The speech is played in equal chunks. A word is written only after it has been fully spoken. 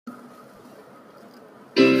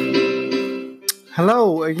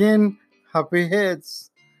Hello again, Happy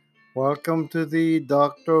Heads. Welcome to the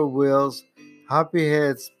Dr. Will's Happy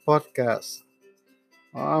Heads podcast.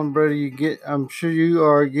 I'm ready. I'm sure you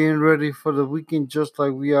are getting ready for the weekend, just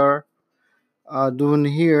like we are doing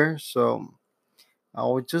here. So I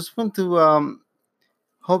would just want to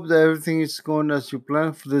hope that everything is going as you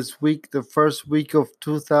planned for this week, the first week of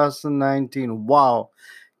 2019. Wow,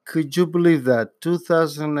 could you believe that?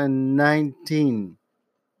 2019.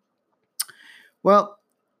 Well,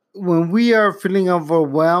 when we are feeling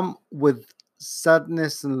overwhelmed with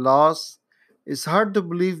sadness and loss, it's hard to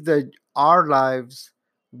believe that our lives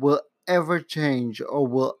will ever change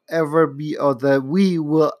or that we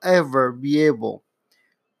will ever be able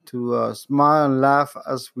to smile and laugh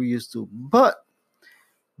as we used to. But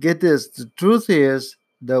get this, the truth is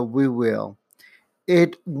that we will.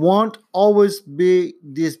 It won't always be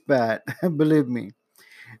this bad, believe me.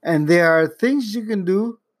 And there are things you can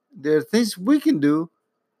do, there are things we can do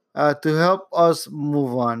to help us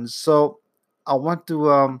move on. So I want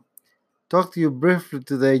to talk to you briefly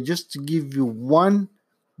today, just to give you one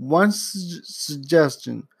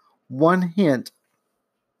suggestion, one hint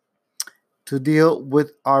to deal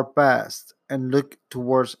with our past and look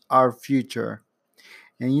towards our future.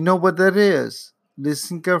 And you know what that is?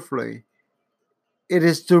 Listen carefully. It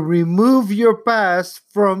is to remove your past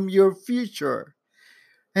from your future.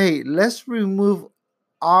 Hey, let's remove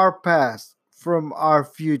our past from our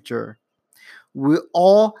future. We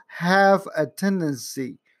all have a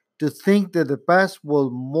tendency to think that the past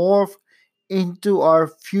will morph into our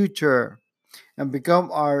future and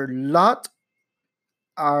become our lot,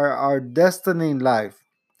 our destiny in life.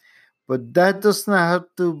 But that does not have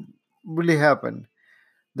to really happen.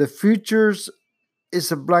 The future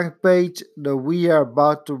is a blank page that we are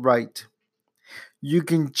about to write. You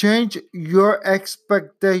can change your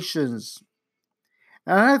expectations.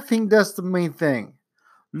 And I think that's the main thing.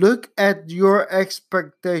 Look at your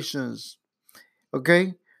expectations.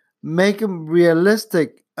 Okay, make them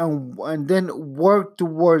realistic, and then work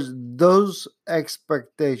towards those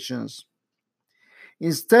expectations.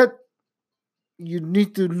 Instead, you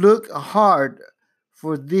need to look hard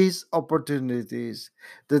for these opportunities,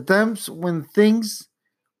 the times when things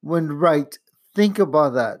went right. Think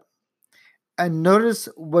about that and notice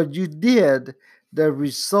what you did that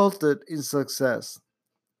resulted in success,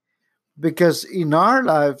 because in our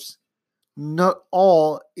lives not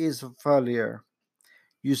all is a failure.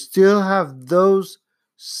 You still have those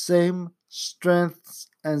same strengths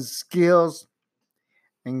and skills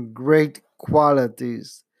and great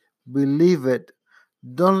qualities. Believe it.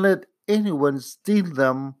 Don't let anyone steal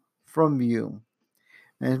them from you.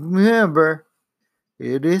 And remember,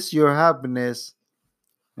 it is your happiness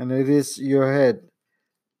and it is your head.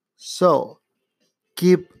 So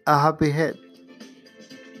keep a happy head.